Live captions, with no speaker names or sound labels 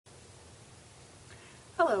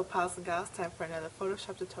Hello pals and gals, time for another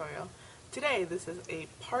Photoshop tutorial. Today this is a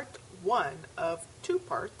part 1 of 2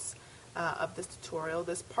 parts of this tutorial.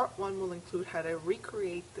 This part 1 will include how to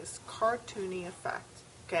recreate this cartoony effect.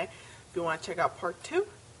 Okay, if you want to check out part 2,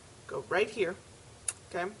 go right here.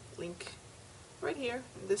 Okay, link right here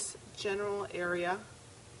in this general area,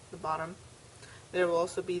 the bottom. There will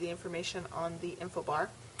also be the information on the info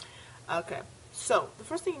bar. Okay, so the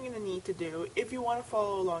first thing you're going to need to do, if you want to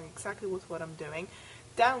follow along exactly with what I'm doing,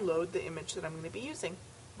 download the image that I'm going to be using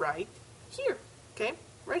right here. Okay,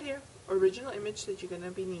 right here, original image that you're going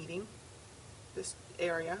to be needing, this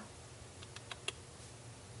area.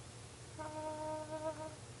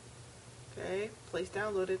 Okay, place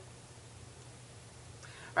downloaded.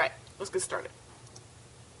 Alright, let's get started.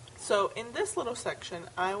 So in this little section,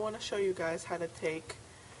 I want to show you guys how to take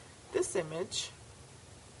this image,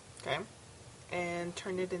 okay, and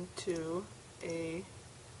turn it into a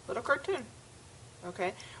little cartoon.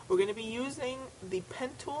 Okay, we're going to be using the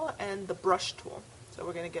pen tool and the brush tool, so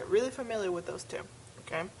we're going to get really familiar with those two.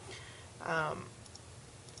 Okay,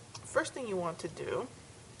 first thing you want to do,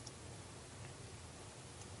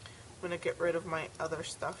 I'm going to get rid of my other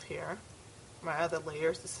stuff here, my other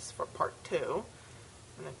layers. This is for part 2.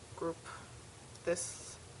 I'm going to group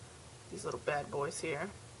these little bad boys here.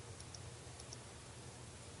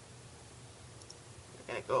 They're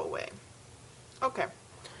going to go away. Okay.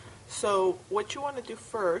 So what you want to do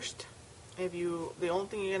first, the only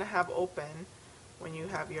thing you're going to have open when you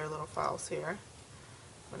have your little files here,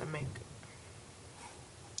 I'm going to make,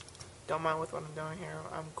 don't mind with what I'm doing here,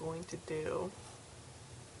 I'm going to do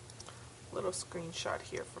a little screenshot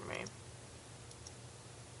here for me.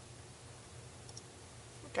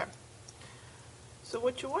 Okay. So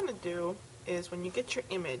what you want to do is when you get your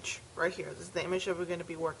image right here, this is the image that we're going to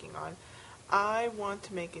be working on, I want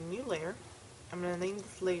to make a new layer. I'm going to name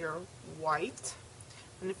this layer white.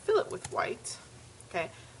 I'm going to fill it with white. Okay.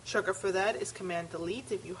 Shortcut for that is Command Delete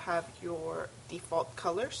if you have your default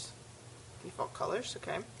colors.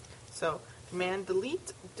 Okay. So Command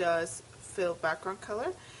Delete does fill background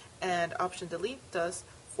color, and Option Delete does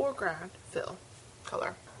foreground fill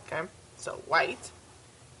color. Okay. So white.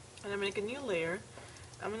 And I'm going to make a new layer.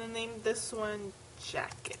 I'm going to name this one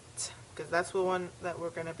Jacket, because that's the one that we're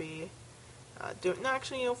going to be doing. No,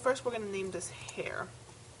 actually, first we're going to name this Hair.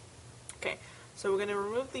 Okay, so we're going to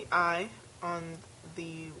remove the eye on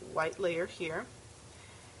the white layer here,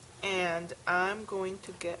 and I'm going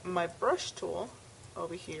to get my brush tool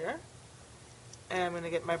over here, and I'm going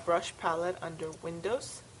to get my brush palette under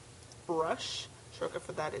Windows, Brush, shortcut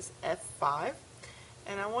for that is F5,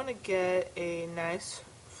 and I want to get a nice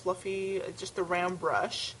fluffy, just a round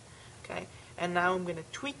brush. Okay, and now I'm going to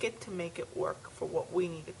tweak it to make it work for what we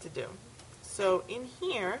need it to do. So in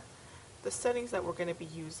here, the settings that we're going to be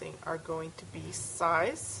using are going to be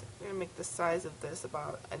size. We're going to make the size of this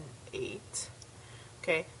about an 8.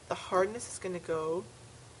 Okay, the hardness is going to go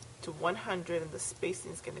to 100 and the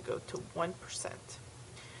spacing is going to go to 1%. I'm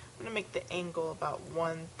going to make the angle about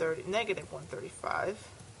negative 135.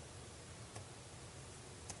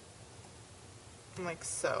 Like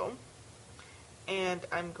so. And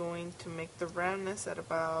I'm going to make the roundness at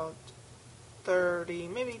about 30,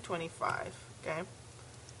 maybe 25, okay,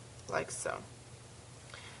 like so.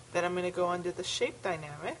 Then I'm going to go under the shape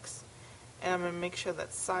dynamics, and I'm going to make sure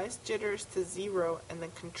that size jitter is to 0 and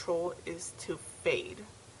then control is to fade,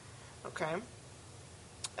 okay.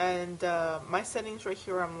 And my settings right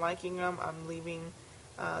here, I'm liking them. I'm leaving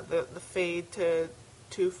the fade to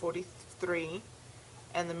 243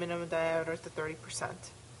 and the minimum diameter to 30%.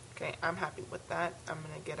 Okay, I'm happy with that. I'm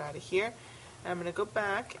going to get out of here. I'm going to go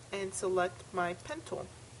back and select my pen tool.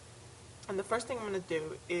 And the first thing I'm going to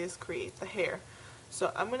do is create the hair.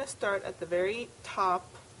 So I'm going to start at the very top,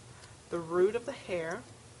 the root of the hair,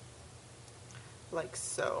 like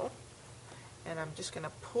so. And I'm just going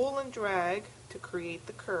to pull and drag to create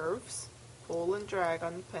the curves. Pull and drag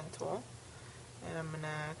on the pen tool. And I'm going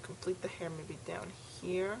to complete the hair maybe down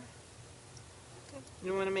here. Okay.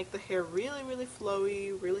 You want to make the hair really, really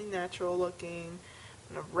flowy, really natural looking.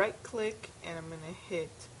 I'm going to right click and I'm going to hit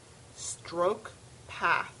stroke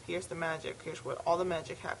path. Here's the magic. Here's where all the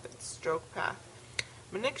magic happens. Stroke path.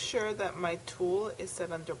 I'm going to make sure that my tool is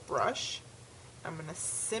set under brush. I'm going to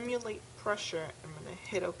simulate pressure. I'm going to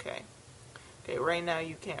hit OK. Okay, right now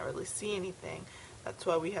you can't really see anything. That's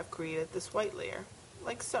why we have created this white layer,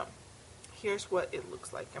 like so. Here's what it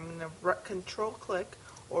looks like. I'm going to control click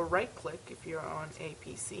or right click if you're on a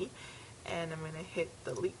PC, and I'm going to hit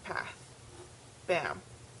delete path. Bam,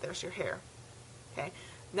 there's your hair. Okay,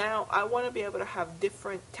 now I want to be able to have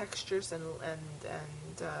different textures and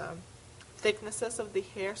thicknesses of the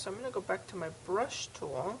hair. So I'm going to go back to my brush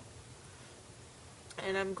tool,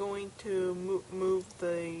 and I'm going to move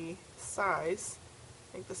the size,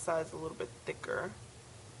 make the size a little bit thicker.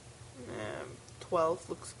 12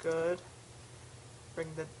 looks good.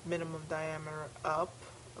 Bring the minimum diameter up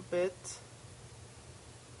a bit,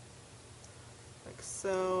 like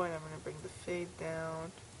so, and I'm going to bring the fade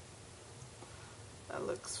down. That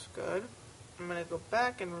looks good. I'm going to go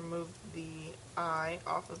back and remove the eye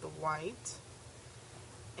off of the white.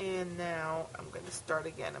 And now I'm going to start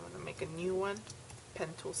again. I'm going to make a new one.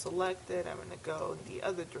 Pen tool selected. I'm going to go the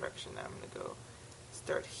other direction. I'm going to go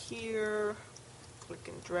start here, click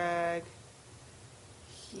and drag,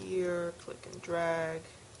 here, click and drag,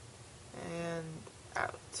 and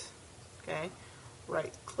out. Okay.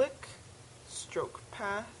 Right click, stroke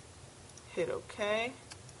path, hit OK.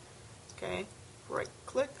 Okay. Right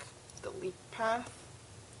click, delete path.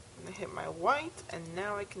 I'm going to hit my white, and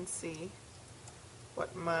now I can see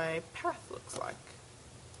what my path looks like.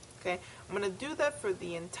 Okay, I'm going to do that for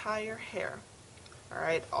the entire hair.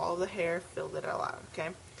 Alright, all the hair, filled it all out. Okay,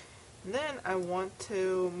 and then I want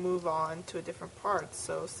to move on to a different part.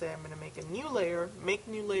 So say I'm going to make a new layer, make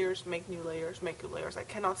new layers, make new layers, make new layers. I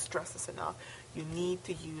cannot stress this enough. You need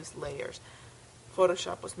to use layers.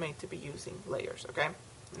 Photoshop was made to be using layers. Okay, I'm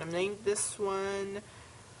going to name this one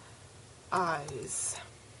eyes.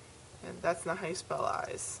 And that's not how you spell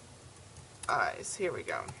eyes. Eyes. Here we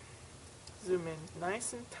go. Zoom in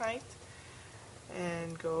nice and tight.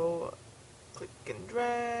 And go click and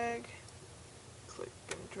drag. Click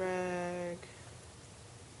and drag.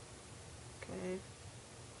 Okay.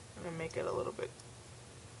 I'm going to make it a little bit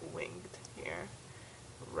winged here.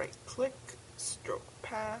 Right click. Stroke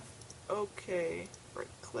path. Okay. Right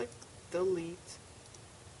click. Delete.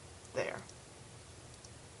 There.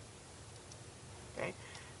 Okay.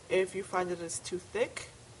 If you find that it's too thick,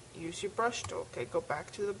 use your brush tool. Okay, go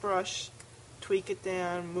back to the brush, tweak it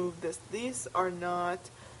down, move this. These are not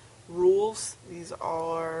rules. These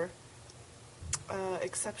are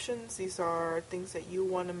exceptions. These are things that you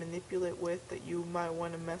want to manipulate with, that you might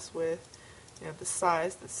want to mess with. You know, the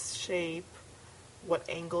size, the shape, what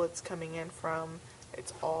angle it's coming in from.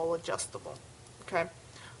 It's all adjustable. Okay.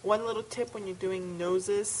 One little tip when you're doing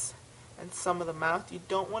noses and some of the mouth, you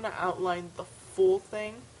don't want to outline the full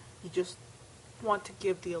thing. You just want to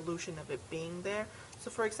give the illusion of it being there. So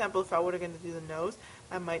for example, if I were going to do the nose,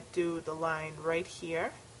 I might do the line right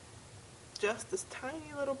here, just this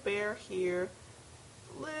tiny little bear here,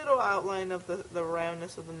 little outline of the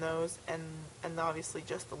roundness of the nose, and obviously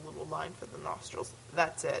just a little line for the nostrils.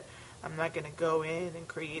 That's it. I'm not going to go in and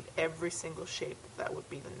create every single shape that would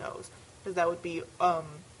be the nose, because that would be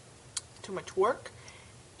too much work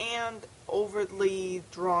and overtly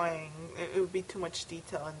drawing. It would be too much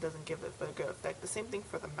detail and doesn't give it a good effect. The same thing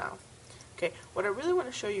for the mouth. Okay, what I really want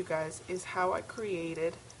to show you guys is how I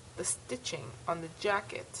created the stitching on the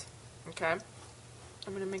jacket. Okay,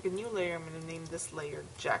 I'm going to make a new layer. I'm going to name this layer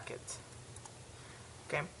jacket.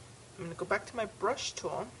 Okay, I'm going to go back to my brush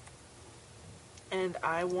tool, and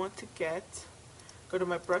I want to go to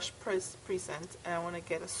my brush present, and I want to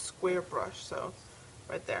get a square brush. So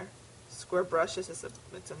right there, square brush. It's a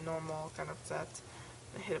normal kind of set.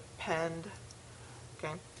 I'm going to hit append.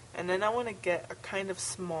 Okay, and then I want to get a kind of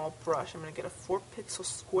small brush. I'm going to get a 4-pixel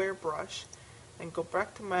square brush and go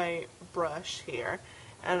back to my brush here,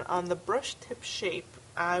 and on the brush tip shape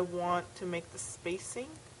I want to make the spacing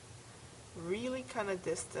really kind of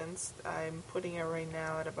distanced. I'm putting it right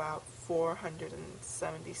now at about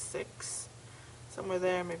 476, somewhere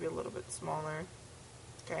there, maybe a little bit smaller.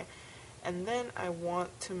 Okay, and then I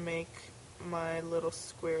want to make my little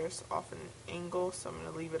squares off an angle, so I'm going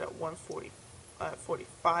to leave it at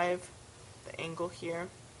 145, the angle here.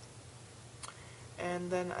 And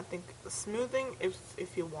then I think the smoothing,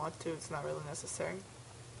 if you want to, it's not really necessary.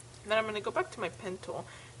 And then I'm going to go back to my pen tool.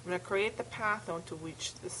 I'm going to create the path onto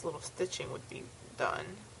which this little stitching would be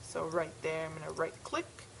done. So right there, I'm going to right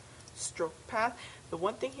click, stroke path. The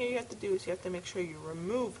one thing here you have to do is you have to make sure you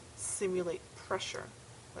remove simulate pressure,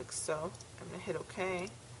 like so. I'm going to hit OK,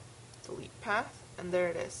 delete path, and there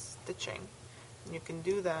it is, stitching. And you can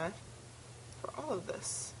do that for all of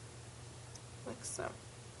this, like so.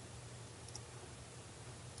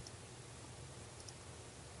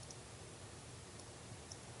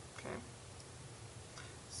 Okay.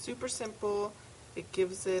 Super simple. It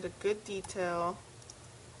gives it a good detail.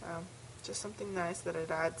 Just something nice that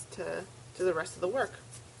it adds to the rest of the work.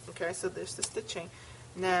 Okay, so there's the stitching.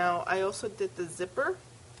 Now, I also did the zipper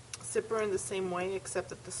in the same way, except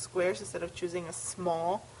that the squares, instead of choosing a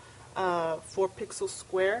small 4-pixel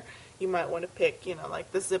square, you might want to pick, you know,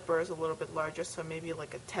 like the zipper is a little bit larger, so maybe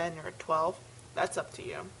like a 10 or a 12. That's up to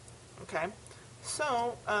you. Okay?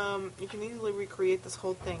 So, you can easily recreate this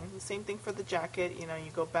whole thing. The same thing for the jacket. You know,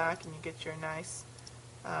 you go back and you get your nice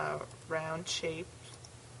round shape,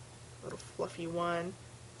 little fluffy one.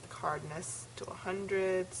 Hardness to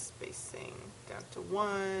 100, spacing down to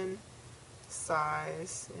 1,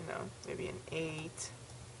 size, you know, maybe an 8,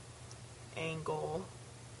 angle,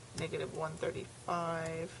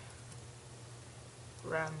 -135,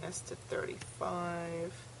 roundness to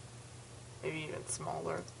 35, maybe even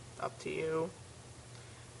smaller, up to you.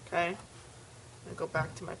 Okay, I'm going to go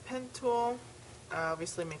back to my pen tool,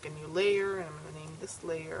 obviously make a new layer, and I'm going to name this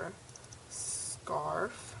layer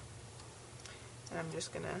Scarf. And I'm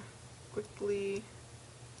just going to quickly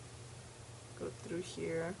go through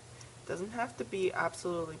here. It doesn't have to be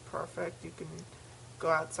absolutely perfect. You can go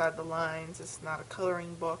outside the lines. It's not a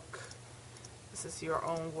coloring book. This is your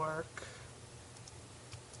own work.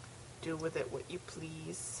 Do with it what you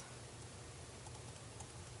please.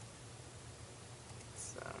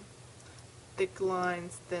 So, thick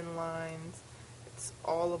lines, thin lines. It's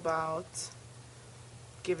all about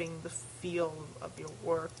giving the feel of your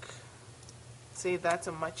work. See, that's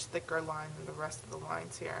a much thicker line than the rest of the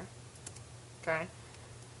lines here. Okay?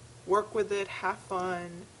 Work with it, have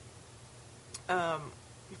fun.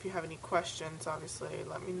 If you have any questions, obviously,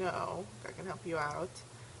 let me know. I can help you out.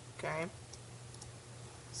 Okay?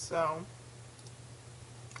 So,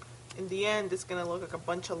 in the end, it's going to look like a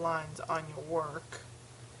bunch of lines on your work.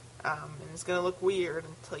 And it's going to look weird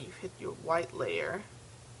until you hit your white layer.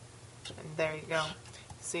 And there you go.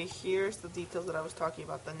 See, here's the details that I was talking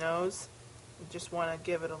about. The nose. You just want to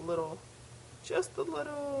give it a little, just a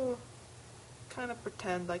little, kind of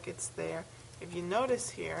pretend like it's there. If you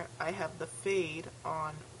notice here, I have the fade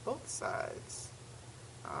on both sides.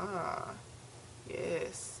 Ah,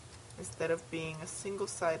 yes. Instead of being a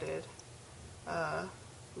single-sided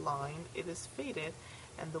line, it is faded.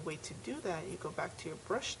 And the way to do that, you go back to your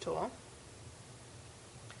brush tool.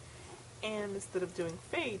 And instead of doing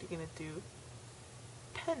fade, you're going to do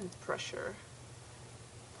pen pressure.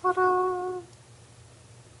 Ta-da!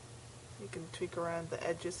 You can tweak around the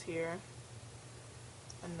edges here,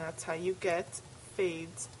 and that's how you get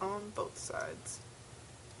fades on both sides.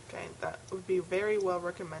 Okay, that would be very well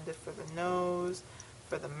recommended for the nose,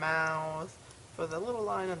 for the mouth, for the little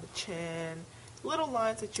line on the chin, little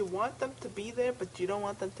lines that you want them to be there, but you don't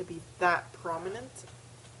want them to be that prominent.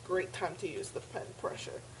 Great time to use the pen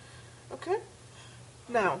pressure. Okay,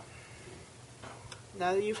 now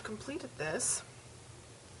that you've completed this,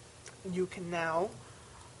 you can now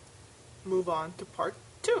move on to part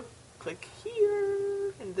 2. Click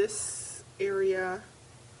here in this area.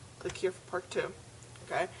 Click here for part 2.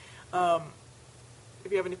 Okay.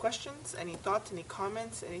 If you have any questions, any thoughts, any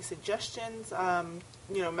comments, any suggestions,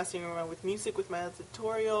 you know, messing around with music with my other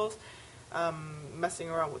tutorials, messing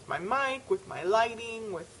around with my mic, with my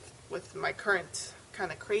lighting, with my current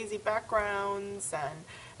kind of crazy backgrounds, and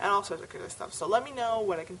all sorts of crazy stuff. So let me know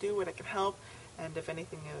what I can do, what I can help, and if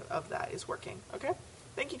anything of that is working. Okay?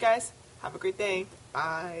 Thank you guys. Have a great day.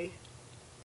 Bye.